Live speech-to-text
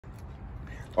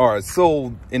All right,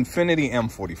 so Infiniti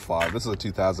M45, this is a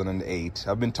 2008.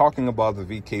 I've been talking about the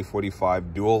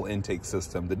VK45 dual intake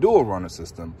system, the dual runner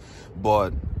system,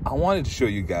 but I wanted to show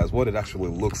you guys what it actually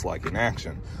looks like in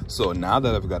action. So now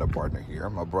that I've got a partner here,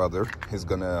 my brother is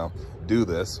gonna do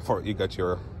this. For you got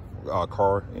your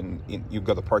car in you've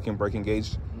got the parking brake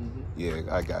engaged. Yeah,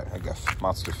 I got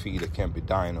monster feet that can't be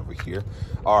dying over here.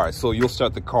 All right, so you'll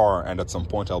start the car, and at some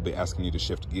point I'll be asking you to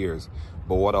shift gears.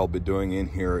 But what I'll be doing in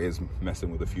here is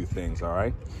messing with a few things. All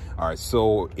right,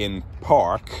 so in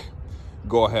park,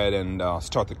 go ahead and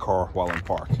start the car while in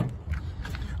park.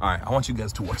 All right, I want you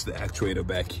guys to watch the actuator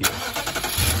back here.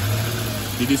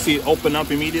 Did you see it open up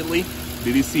immediately?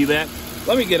 Did you see that?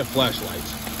 Let me get a flashlight.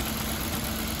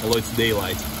 Although it's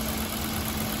daylight.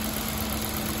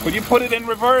 Could you put it in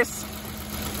reverse?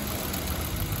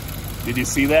 Did you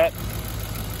see that?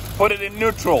 Put it in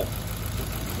neutral.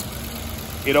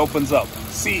 It opens up.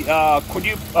 See, could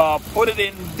you put it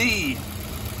in D?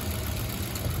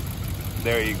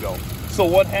 There you go. So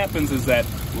what happens is that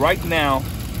right now,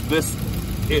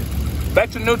 back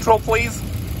to neutral, please.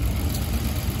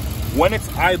 When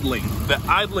it's idling, the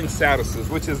idling statuses,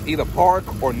 which is either park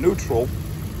or neutral,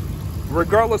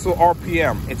 regardless of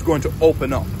RPM, it's going to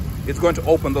open up. It's going to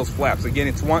open those flaps. Again,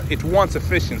 it wants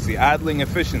efficiency, idling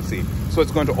efficiency. So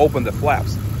it's going to open the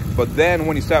flaps. But then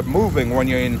when you start moving, when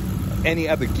you're in any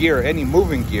other gear, any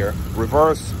moving gear,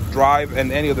 reverse, drive,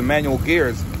 and any of the manual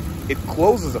gears, it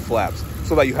closes the flaps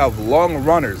so that you have long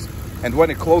runners. And when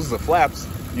it closes the flaps,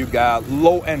 you got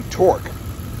low end torque.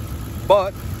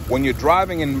 But when you're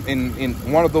driving in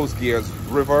one of those gears,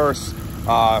 reverse,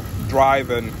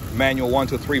 drive, and manual 1,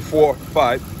 2, 3, 4,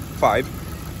 5,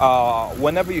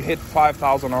 whenever you hit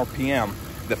 5,000 RPM,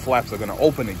 the flaps are going to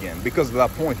open again, because at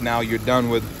that point now you're done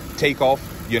with takeoff.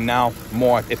 You're now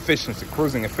more at efficiency,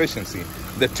 cruising efficiency.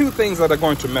 The two things that are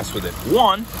going to mess with it: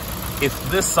 one, if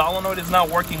this solenoid is not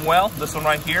working well, this one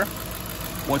right here,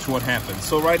 watch what happens.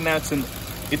 So right now it's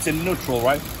in neutral,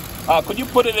 right? Could you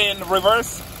put it in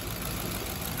reverse?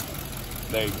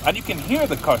 There you go. And you can hear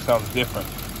the car sounds different.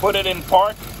 Put it in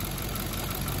park.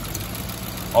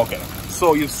 Okay,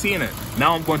 so you've seen it.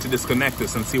 Now I'm going to disconnect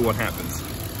this and see what happens.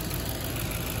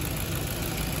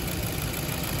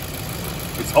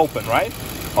 It's open, right?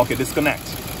 Okay, disconnect.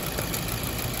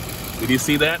 Did you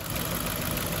see that?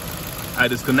 I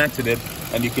disconnected it,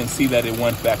 and you can see that it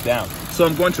went back down. So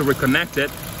I'm going to reconnect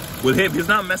it with him. He's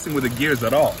not messing with the gears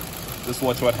at all. Just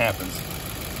watch what happens.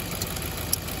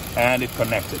 And it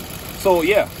connected. So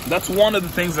yeah, that's one of the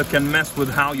things that can mess with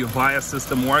how your VIAS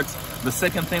system works. The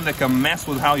second thing that can mess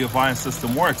with how your VIAS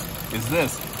system works is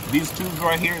this. These tubes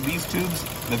right here, these tubes,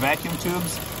 the vacuum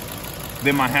tubes,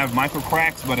 they might have micro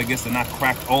cracks, but I guess they're not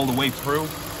cracked all the way through.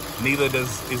 Neither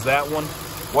is that one.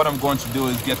 What I'm going to do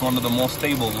is get one of the more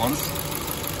stable ones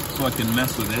so I can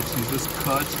mess with it. Is this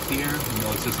cut here?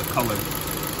 No, it's just a color.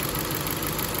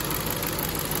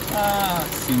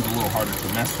 It seems a little harder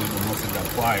to mess with unless I've got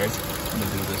pliers. I'm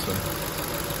gonna do this one.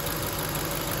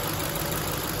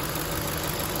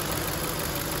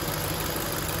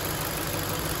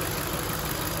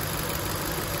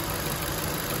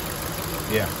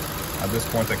 Yeah, at this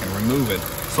point I can remove it.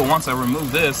 So once I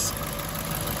remove this,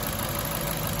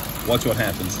 watch what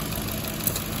happens.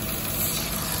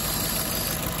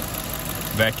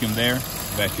 Vacuum there,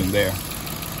 vacuum there.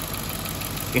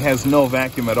 It has no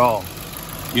vacuum at all.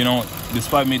 You know,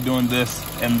 despite me doing this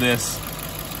and this,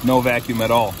 no vacuum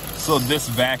at all. So this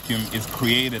vacuum is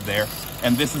created there,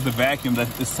 and this is the vacuum that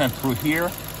is sent through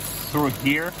here,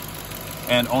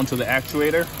 and onto the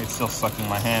actuator. It's still stuck in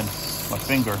my hand, my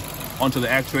finger. Onto the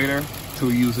actuator to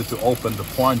use it to open the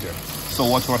plunger. So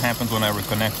watch what happens when I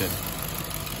reconnect it.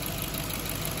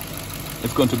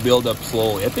 It's going to build up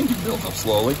slowly. I think it builds up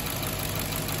slowly,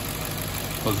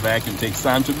 because vacuum takes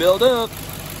time to build up.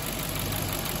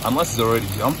 Unless it's already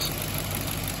jumped.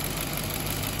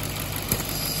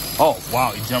 Oh,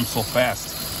 wow, it jumped so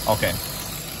fast. Okay,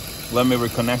 let me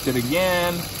reconnect it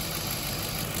again.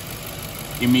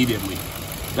 Immediately.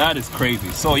 That is crazy.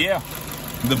 So yeah,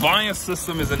 the VIAS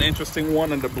system is an interesting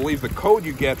one, and I believe the code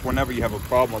you get whenever you have a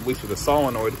problem, at least with a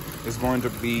solenoid, is going to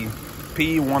be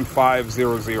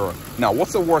P1500. Now,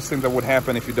 what's the worst thing that would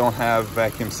happen if you don't have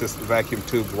vacuum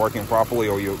tubes working properly,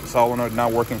 or your solenoid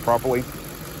not working properly?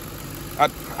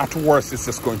 At worst, it's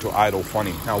just going to idle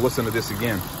funny. Now listen to this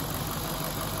again.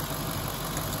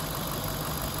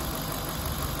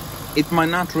 It might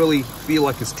not really feel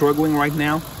like it's struggling right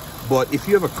now, but if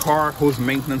you have a car whose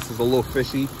maintenance is a little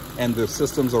fishy and the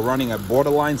systems are running at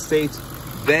borderline states,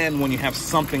 then when you have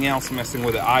something else messing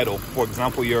with the idle, for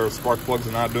example, your spark plugs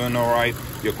are not doing all right,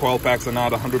 your coil packs are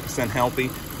not 100% healthy,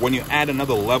 when you add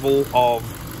another level of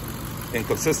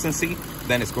inconsistency,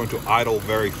 then it's going to idle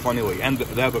very funnily. And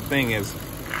the other thing is,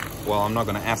 well, I'm not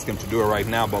going to ask him to do it right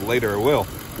now, but later I will.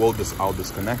 I'll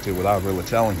disconnect it without really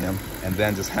telling him, and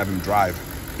then just have him drive.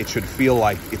 It should feel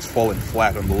like it's falling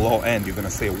flat on the low end. You're going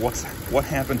to say, what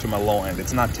happened to my low end?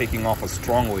 It's not taking off as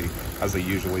strongly as they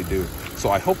usually do. So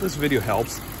I hope this video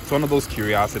helps. It's one of those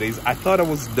curiosities. I thought I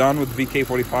was done with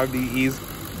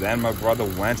VK45DEs. Then my brother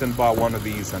went and bought one of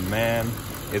these, and man,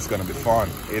 it's going to be fun.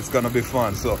 It's going to be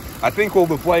fun. So I think we'll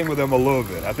be playing with them a little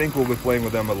bit.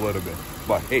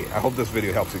 But hey, I hope this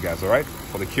video helps you guys, all right?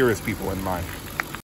 For the curious people in mind.